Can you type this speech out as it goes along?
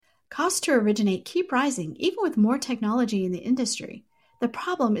Costs to originate keep rising, even with more technology in the industry. The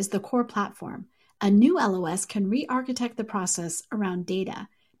problem is the core platform. A new LOS can re-architect the process around data,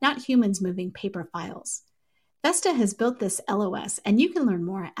 not humans moving paper files. Vesta has built this LOS, and you can learn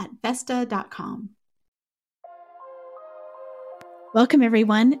more at Vesta.com. Welcome,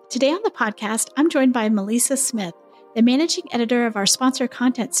 everyone. Today on the podcast, I'm joined by Melissa Smith, the managing editor of our sponsor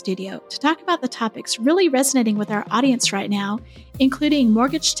content studio, to talk about the topics really resonating with our audience right now, including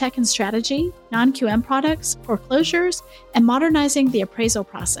mortgage tech and strategy, non-QM products, foreclosures, and modernizing the appraisal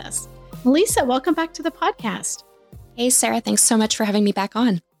process. Melissa, welcome back to the podcast. Hey, Sarah. Thanks so much for having me back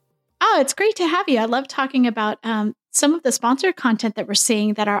on. Oh, it's great to have you. I love talking about some of the sponsored content that we're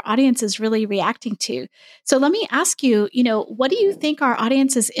seeing that our audience is really reacting to. So let me ask you, what do you think our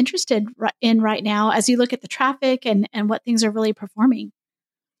audience is interested in right now as you look at the traffic and what things are really performing?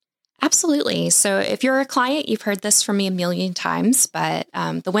 Absolutely. So if you're a client, you've heard this from me a million times, but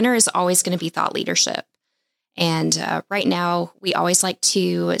the winner is always going to be thought leadership. And right now, we always like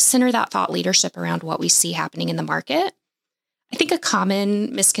to center that thought leadership around what we see happening in the market. I think a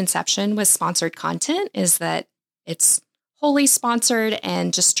common misconception with sponsored content is that it's wholly sponsored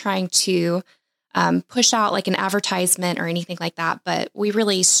and just trying to push out like an advertisement or anything like that. But we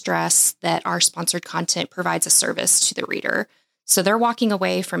really stress that our sponsored content provides a service to the reader. So they're walking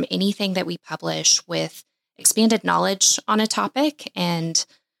away from anything that we publish with expanded knowledge on a topic and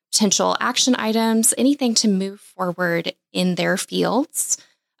potential action items, anything to move forward in their fields,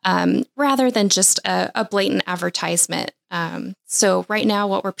 rather than just a blatant advertisement. So right now,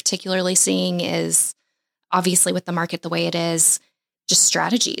 what we're particularly seeing is, obviously with the market the way it is, just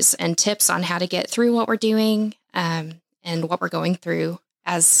strategies and tips on how to get through what we're doing and what we're going through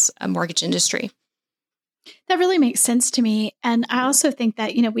as a mortgage industry. That really makes sense to me. And I also think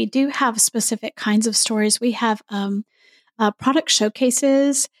that, we do have specific kinds of stories. We have product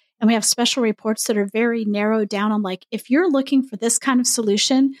showcases, and we have special reports that are very narrowed down on, like, if you're looking for this kind of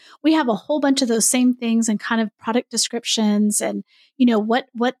solution, we have a whole bunch of those same things and kind of product descriptions and,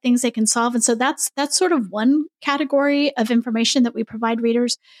 what things they can solve. And so that's sort of one category of information that we provide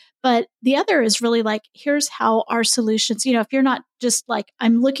readers. But the other is really like, here's how our solutions, if you're not just like,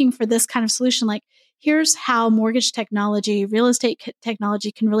 I'm looking for this kind of solution, like, here's how mortgage technology, real estate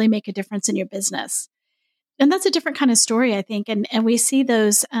technology can really make a difference in your business. And that's a different kind of story, I think. And we see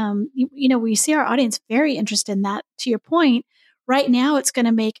those, we see our audience very interested in that. To your point, right now, it's going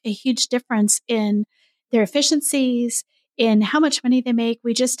to make a huge difference in their efficiencies, in how much money they make.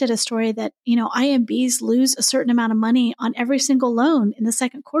 We just did a story that, IMBs lose a certain amount of money on every single loan in the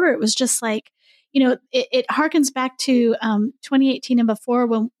second quarter. It was just like, it harkens back to 2018 and before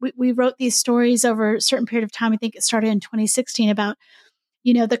when we wrote these stories over a certain period of time. I think it started in 2016 about,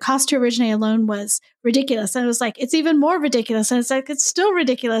 the cost to originate a loan was ridiculous. And it was like, it's even more ridiculous. And it's like, it's still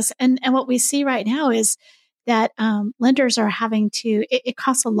ridiculous. And what we see right now is that lenders are having to, it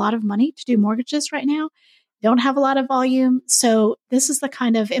costs a lot of money to do mortgages right now, don't have a lot of volume. So this is the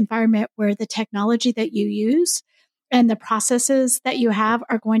kind of environment where the technology that you use and the processes that you have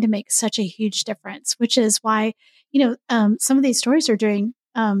are going to make such a huge difference, which is why, some of these stories are doing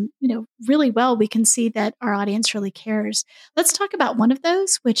really well. We can see that our audience really cares. Let's talk about one of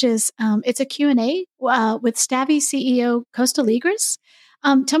those, which is it's a Q&A with Stavvy CEO Costa Ligres.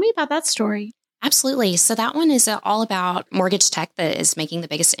 Tell me about that story. Absolutely. So that one is all about mortgage tech that is making the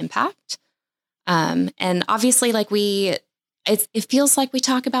biggest impact. And obviously, it feels like we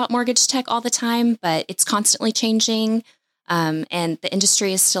talk about mortgage tech all the time, but it's constantly changing. And the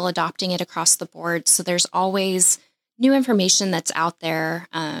industry is still adopting it across the board. So there's always new information that's out there.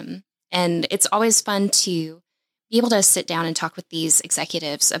 And it's always fun to be able to sit down and talk with these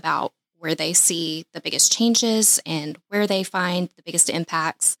executives about where they see the biggest changes and where they find the biggest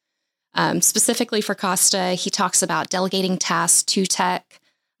impacts. Specifically for Costa, he talks about delegating tasks to tech.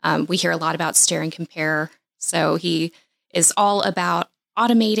 We hear a lot about stare and compare. So he is all about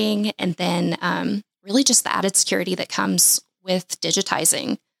automating and then really just the added security that comes with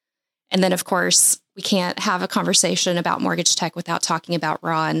digitizing. And then, of course, we can't have a conversation about mortgage tech without talking about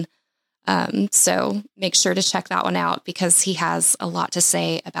Ron. So make sure to check that one out because he has a lot to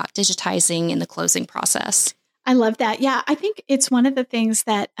say about digitizing in the closing process. I love that. Yeah, I think it's one of the things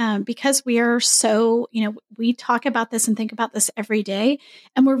that because we are so, we talk about this and think about this every day,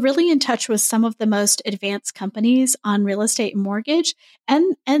 and we're really in touch with some of the most advanced companies on real estate and mortgage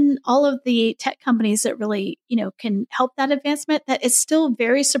and all of the tech companies that really, can help that advancement, that it's still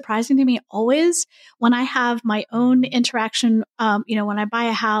very surprising to me always when I have my own interaction, when I buy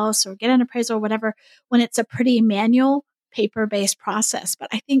a house or get an appraisal or whatever, when it's a pretty manual paper-based process. But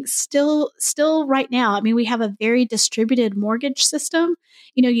I think still right now, I mean, we have a very distributed mortgage system.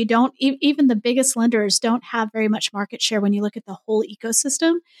 You don't, even the biggest lenders don't have very much market share when you look at the whole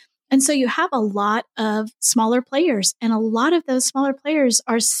ecosystem. And so you have a lot of smaller players, and a lot of those smaller players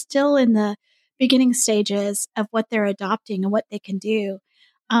are still in the beginning stages of what they're adopting and what they can do.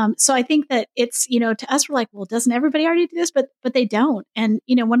 So I think that it's, to us, we're like, well, doesn't everybody already do this? But they don't. And,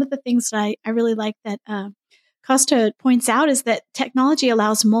 one of the things that I really like that Costa points out is that technology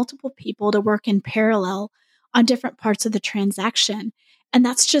allows multiple people to work in parallel on different parts of the transaction. And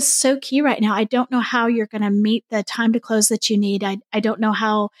that's just so key right now. I don't know how you're going to meet the time to close that you need. I don't know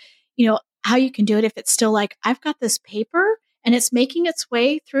how you can do it if it's still like, I've got this paper and it's making its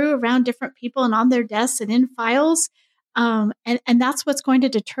way through around different people and on their desks and in files. And that's what's going to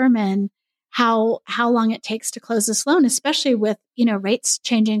determine how long it takes to close this loan, especially with, rates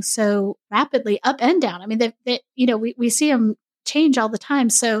changing so rapidly up and down. I mean, we see them change all the time.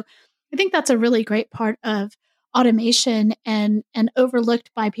 So I think that's a really great part of automation and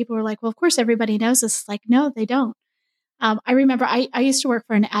overlooked by people who are like, well, of course, everybody knows this. Like, no, they don't. I remember I used to work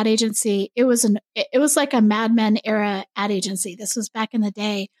for an ad agency. It was like a Mad Men era ad agency. This was back in the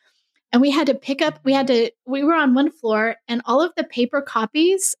day. And we had to we were on one floor and all of the paper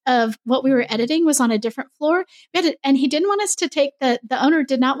copies of what we were editing was on a different floor. And he didn't want us to the owner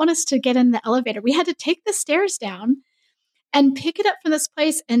did not want us to get in the elevator. We had to take the stairs down and pick it up from this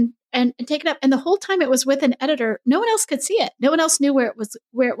place and take it up. And the whole time it was with an editor, no one else could see it. No one else knew where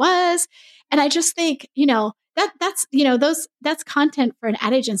it was. And I just think, that's content for an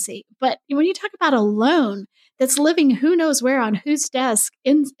ad agency. But when you talk about a loan that's living who knows where on whose desk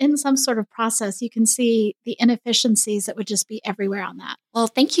in some sort of process, you can see the inefficiencies that would just be everywhere on that. Well,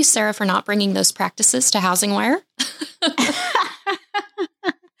 thank you, Sarah, for not bringing those practices to HousingWire.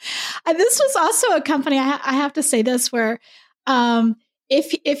 This was also a company, I have to say this, where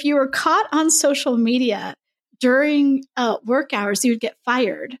if you were caught on social media during work hours, you would get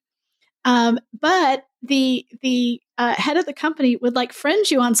fired. But the head of the company would like friend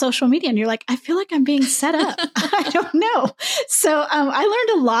you on social media, and you're like, I feel like I'm being set up. I don't know. So I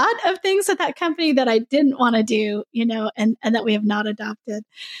learned a lot of things at that company that I didn't want to do, and that we have not adopted.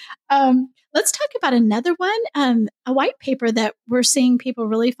 Let's talk about another one, a white paper that we're seeing people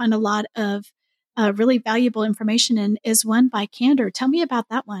really find a lot of really valuable information in is one by Candor. Tell me about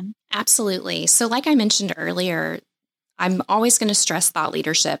that one. Absolutely. So like I mentioned earlier, I'm always going to stress thought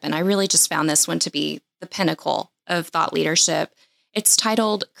leadership, and I really just found this one to be the pinnacle of thought leadership. It's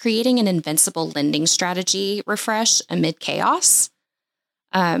titled Creating an Invincible Lending Strategy Refresh Amid Chaos,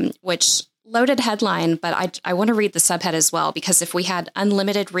 which loaded headline, but I want to read the subhead as well, because if we had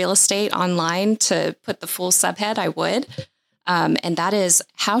unlimited real estate online to put the full subhead, I would. And that is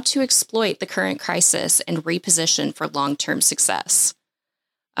how to exploit the current crisis and reposition for long-term success.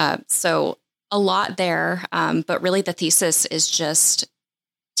 So a lot there, but really the thesis is just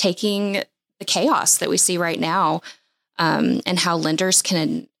taking the chaos that we see right now and how lenders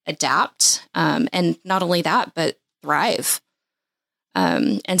can adapt. And not only that, but thrive.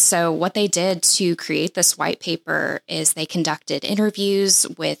 And so what they did to create this white paper is they conducted interviews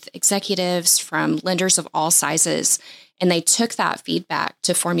with executives from lenders of all sizes, and they took that feedback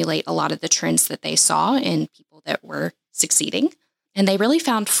to formulate a lot of the trends that they saw in people that were succeeding. And they really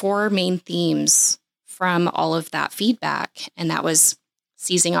found four main themes from all of that feedback, and that was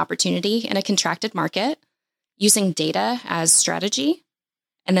seizing opportunity in a contracted market, using data as strategy,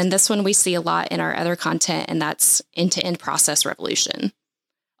 and then this one we see a lot in our other content, and that's end-to-end process revolution.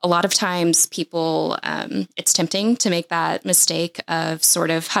 A lot of times people, it's tempting to make that mistake of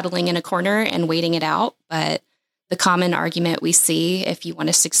sort of huddling in a corner and waiting it out. But the common argument we see if you want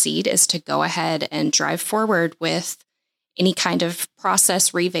to succeed is to go ahead and drive forward with any kind of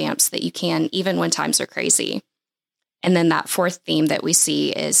process revamps that you can, even when times are crazy. And then that fourth theme that we see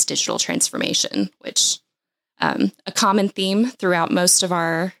is digital transformation, which a common theme throughout most of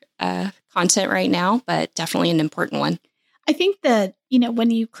our content right now, but definitely an important one. I think that, when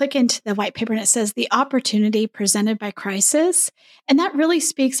you click into the white paper and it says the opportunity presented by crisis, and that really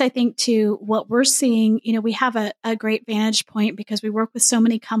speaks, I think, to what we're seeing. We have a great vantage point because we work with so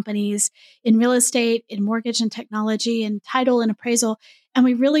many companies in real estate, in mortgage and technology, and title and appraisal. And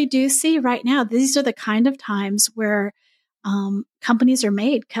we really do see right now, these are the kind of times where companies are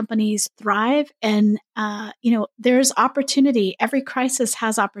made, companies thrive, and, there's opportunity. Every crisis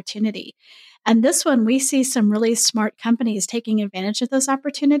has opportunity. And this one, we see some really smart companies taking advantage of those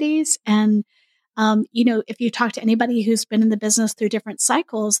opportunities. And, if you talk to anybody who's been in the business through different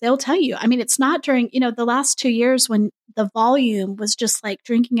cycles, they'll tell you, I mean, it's not during, the last 2 years when the volume was just like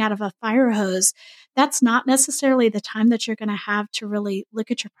drinking out of a fire hose. that's not necessarily the time that you're going to have to really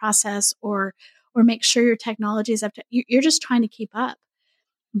look at your process or make sure your technology is up to, you're just trying to keep up.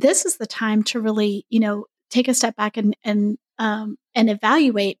 This is the time to really, take a step back and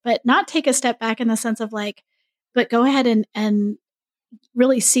evaluate, but not take a step back in the sense of like, but go ahead and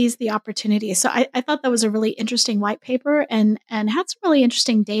really seize the opportunity. So I thought that was a really interesting white paper and had some really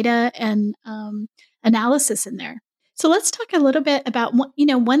interesting data and analysis in there. So let's talk a little bit about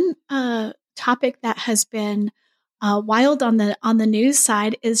one topic that has been wild on the news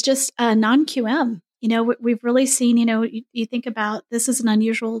side is just non-QM. We've really seen. You think about this is an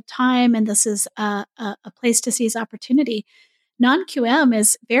unusual time, and this is a place to seize opportunity. Non-QM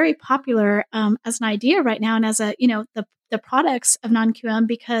is very popular as an idea right now, and as the products of non-QM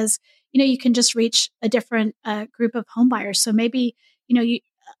because you can just reach a different group of home buyers. So maybe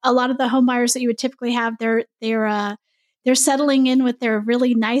a lot of the home buyers that you would typically have they're settling in with their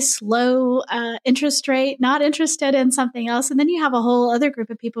really nice low interest rate, not interested in something else, and then you have a whole other group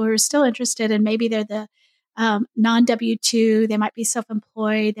of people who are still interested, and maybe they're the non-W-2, they might be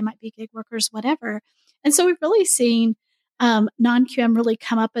self-employed, they might be gig workers, whatever. And so we've really seen non-QM really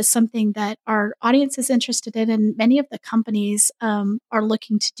come up as something that our audience is interested in, and many of the companies are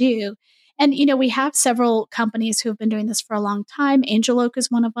looking to do. And we have several companies who have been doing this for a long time. Angel Oak is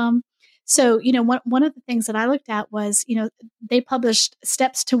one of them. So one of the things that I looked at was they published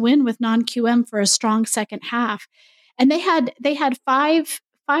steps to win with non-QM for a strong second half, and they had five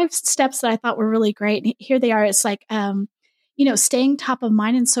steps that I thought were really great. And here they are. It's like staying top of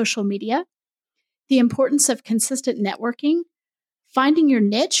mind in social media, the importance of consistent networking, finding your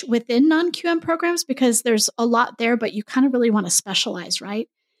niche within non-QM programs, because there's a lot there, but you kind of really want to specialize, right?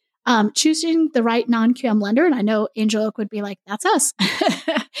 Choosing the right non-QM lender. And I know Angel Oak would be like, that's us.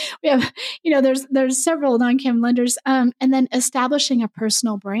 We have, there's several non-QM lenders, and then establishing a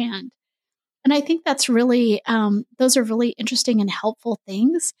personal brand. And I think that's really, those are really interesting and helpful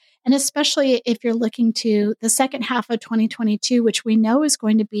things. And especially if you're looking to the second half of 2022, which we know is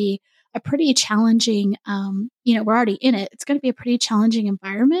going to be a pretty challenging, we're already in it. It's going to be a pretty challenging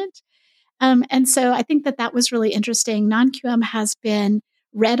environment. And so I think that was really interesting. Non-QM has been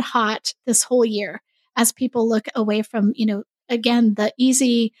red hot this whole year as people look away from, again, the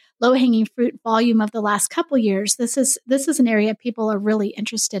easy, low-hanging fruit volume of the last couple of years. This is an area people are really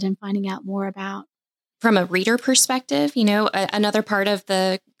interested in finding out more about. From a reader perspective, another part of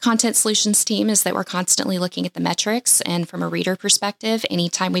the content solutions team is that we're constantly looking at the metrics. And from a reader perspective,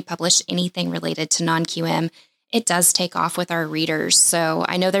 anytime we publish anything related to non-QM, it does take off with our readers. So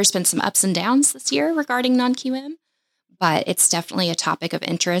I know there's been some ups and downs this year regarding non-QM, but it's definitely a topic of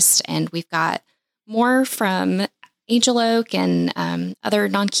interest. And we've got more from Angel Oak and other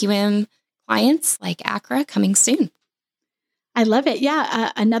non-QM clients like Accra coming soon. I love it.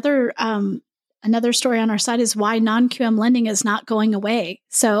 Yeah. Another story on our site is why non-QM lending is not going away.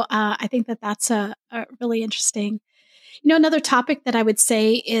 So I think that's a really interesting, another topic that I would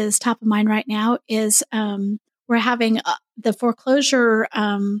say is top of mind right now is we're having the foreclosure.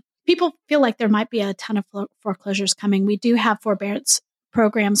 People feel like there might be a ton of foreclosures coming. We do have forbearance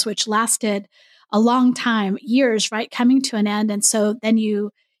programs, which lasted a long time, years, right, coming to an end. And so then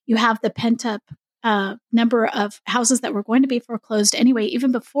you have the pent up number of houses that were going to be foreclosed anyway,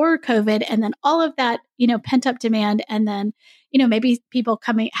 even before COVID. And then all of that, pent up demand. And then, maybe people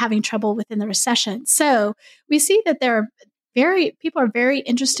having trouble within the recession. So we see that people are very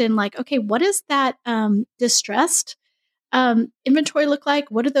interested in like, okay, what does that distressed inventory look like?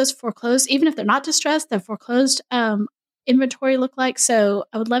 What do those foreclosed, even if they're not distressed, the foreclosed inventory look like? So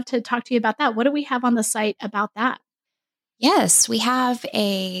I would love to talk to you about that. What do we have on the site about that? Yes, we have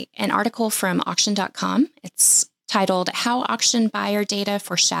an article from auction.com. It's titled How Auction Buyer Data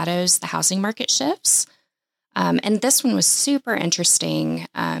Foreshadows the Housing Market Shifts. And this one was super interesting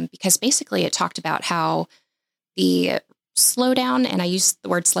because basically it talked about how the slowdown, and I use the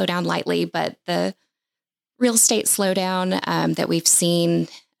word slowdown lightly, but the real estate slowdown that we've seen,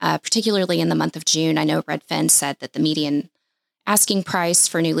 particularly in the month of June. I know Redfin said that the median asking price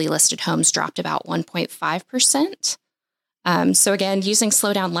for newly listed homes dropped about 1.5%. So again, using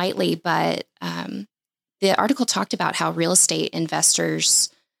slowdown lightly, but the article talked about how real estate investors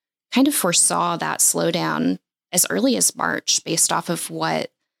kind of foresaw that slowdown as early as March based off of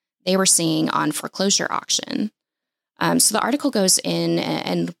what they were seeing on foreclosure auction. So the article goes in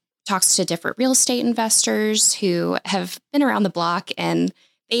and talks to different real estate investors who have been around the block, and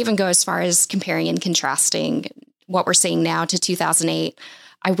they even go as far as comparing and contrasting what we're seeing now to 2008.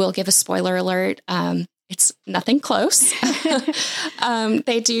 I will give a spoiler alert. It's nothing close.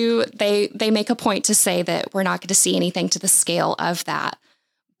 They make a point to say that we're not going to see anything to the scale of that.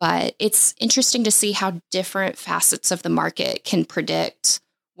 But it's interesting to see how different facets of the market can predict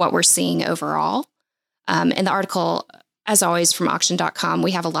what we're seeing overall. In the article, as always, from auction.com,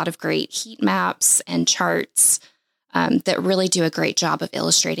 we have a lot of great heat maps and charts that really do a great job of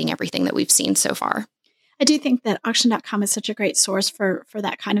illustrating everything that we've seen so far. I do think that auction.com is such a great source for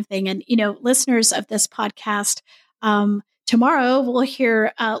that kind of thing. And, listeners of this podcast, tomorrow we'll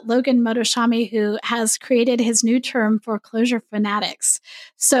hear Logan Motoshami, who has created his new term, foreclosure fanatics.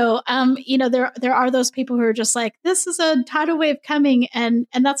 So, there are those people who are just like, this is a tidal wave coming, and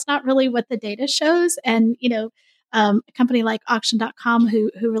that's not really what the data shows. And, a company like auction.com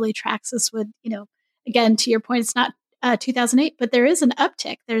who really tracks this would, again, to your point, it's not 2008, but there is an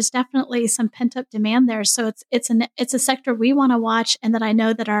uptick. There's definitely some pent up demand there. So it's a sector we want to watch, and that I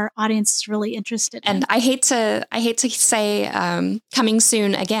know that our audience is really interested in. And I hate to say coming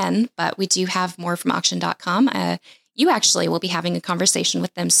soon again, but we do have more from auction.com. You actually will be having a conversation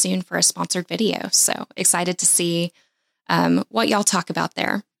with them soon for a sponsored video. So excited to see what y'all talk about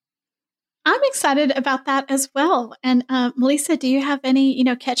there. I'm excited about that as well. And Melissa, do you have any,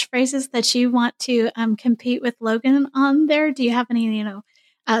 catchphrases that you want to compete with Logan on there? Do you have any,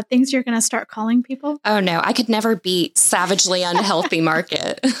 things you're going to start calling people? Oh, no, I could never beat savagely unhealthy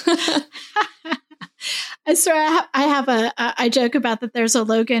market. So I joke about that. There's a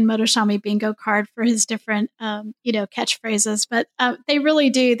Logan Motoshami bingo card for his different, catchphrases, but they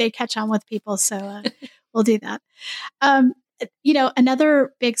really do. They catch on with people. So we'll do that.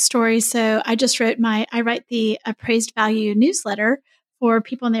 Another big story. So I just I write the appraised value newsletter for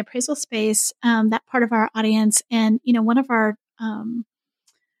people in the appraisal space, that part of our audience. And,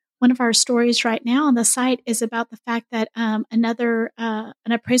 one of our stories right now on the site is about the fact that an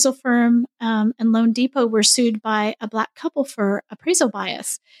appraisal firm and Loan Depot were sued by a Black couple for appraisal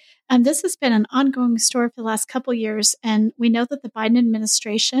bias. And this has been an ongoing story for the last couple of years. And we know that the Biden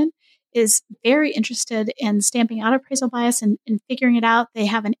administration is very interested in stamping out appraisal bias and figuring it out. They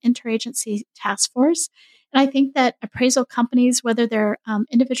have an interagency task force. And I think that appraisal companies, whether they're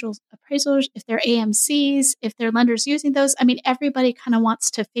individual appraisals, if they're AMCs, if they're lenders using those, everybody kind of wants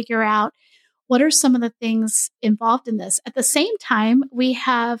to figure out what are some of the things involved in this. At the same time, we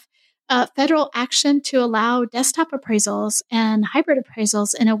have federal action to allow desktop appraisals and hybrid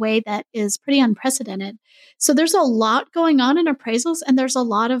appraisals in a way that is pretty unprecedented. So there's a lot going on in appraisals, and there's a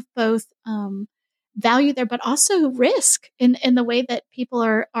lot of both value there, but also risk in the way that people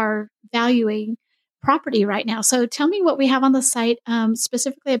are valuing property right now. So tell me what we have on the site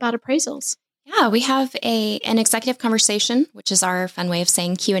specifically about appraisals. Yeah, we have an executive conversation, which is our fun way of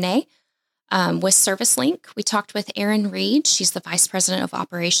saying Q&A. With ServiceLink, we talked with Erin Reed. She's the Vice President of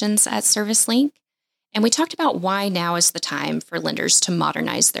Operations at ServiceLink. And we talked about why now is the time for lenders to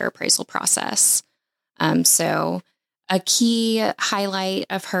modernize their appraisal process. So a key highlight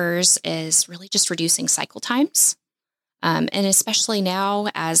of hers is really just reducing cycle times. And especially now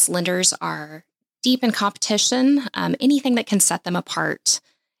as lenders are deep in competition, anything that can set them apart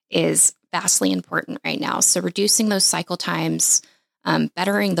is vastly important right now. So reducing those cycle times,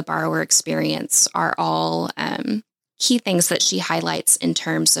 bettering the borrower experience are all key things that she highlights in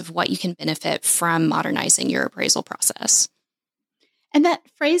terms of what you can benefit from modernizing your appraisal process. And that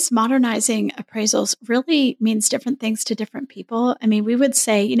phrase, modernizing appraisals, really means different things to different people. We would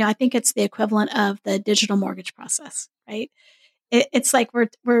say, I think it's the equivalent of the digital mortgage process, right? It's like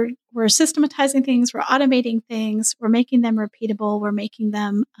we're systematizing things, we're automating things, we're making them repeatable, we're making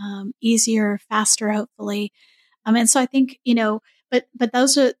them easier, faster, hopefully. And so I think, but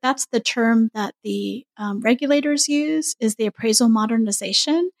that's the term that the regulators use, is the appraisal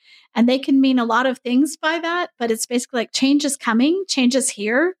modernization. And they can mean a lot of things by that, but it's basically like change is coming, change is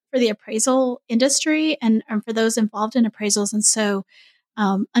here for the appraisal industry and for those involved in appraisals. And so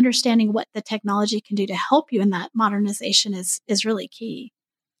understanding what the technology can do to help you in that modernization is really key.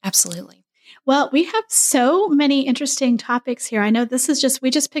 Absolutely. Well, we have so many interesting topics here. I know we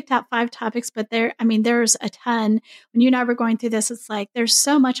just picked out 5 topics, but there's a ton. When you and I were going through this, it's like, there's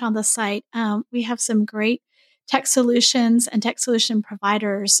so much on the site. We have some great tech solutions and tech solution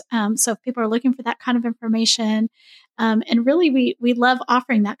providers. So if people are looking for that kind of information, and really we love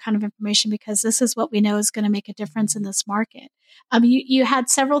offering that kind of information because this is what we know is going to make a difference in this market. You had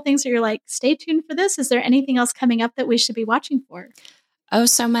several things that you're like, stay tuned for this. Is there anything else coming up that we should be watching for? Oh,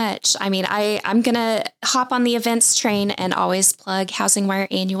 so much. I'm going to hop on the events train and always plug Housing Wire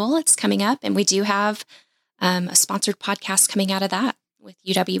Annual. It's coming up, and we do have a sponsored podcast coming out of that with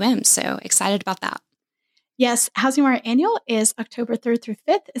UWM. So excited about that. Yes, Housing Wire Annual is October 3rd through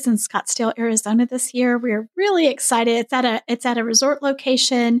 5th. It's in Scottsdale, Arizona this year. We're really excited. It's at a resort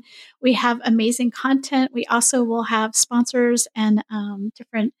location. We have amazing content. We also will have sponsors and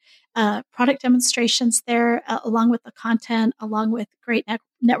different product demonstrations there, along with the content, along with great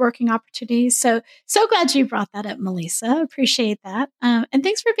networking opportunities. So glad you brought that up, Melissa. Appreciate that. And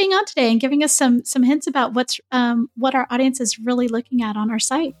thanks for being on today and giving us some hints about what our audience is really looking at on our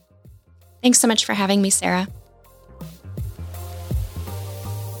site. Thanks so much for having me, Sarah.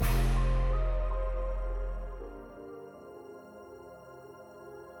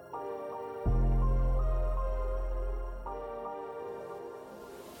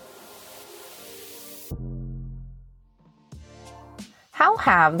 How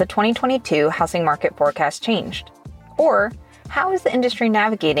have the 2022 housing market forecasts changed? Or how is the industry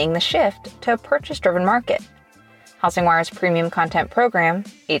navigating the shift to a purchase-driven market? Housing Wire's premium content program,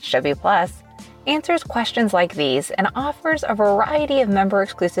 HW Plus, answers questions like these and offers a variety of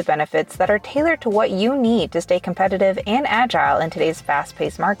member-exclusive benefits that are tailored to what you need to stay competitive and agile in today's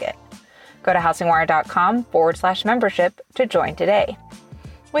fast-paced market. Go to housingwire.com/membership to join today.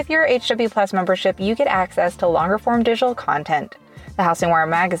 With your HW Plus membership, you get access to longer-form digital content, the Housing Wire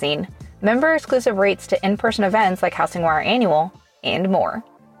magazine, member-exclusive rates to in-person events like Housing Wire Annual, and more.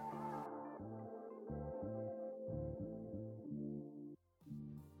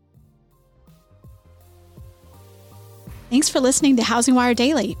 Thanks for listening to Housing Wire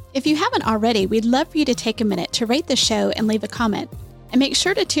Daily. If you haven't already, we'd love for you to take a minute to rate the show and leave a comment. And make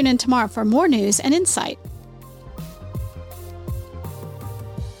sure to tune in tomorrow for more news and insight.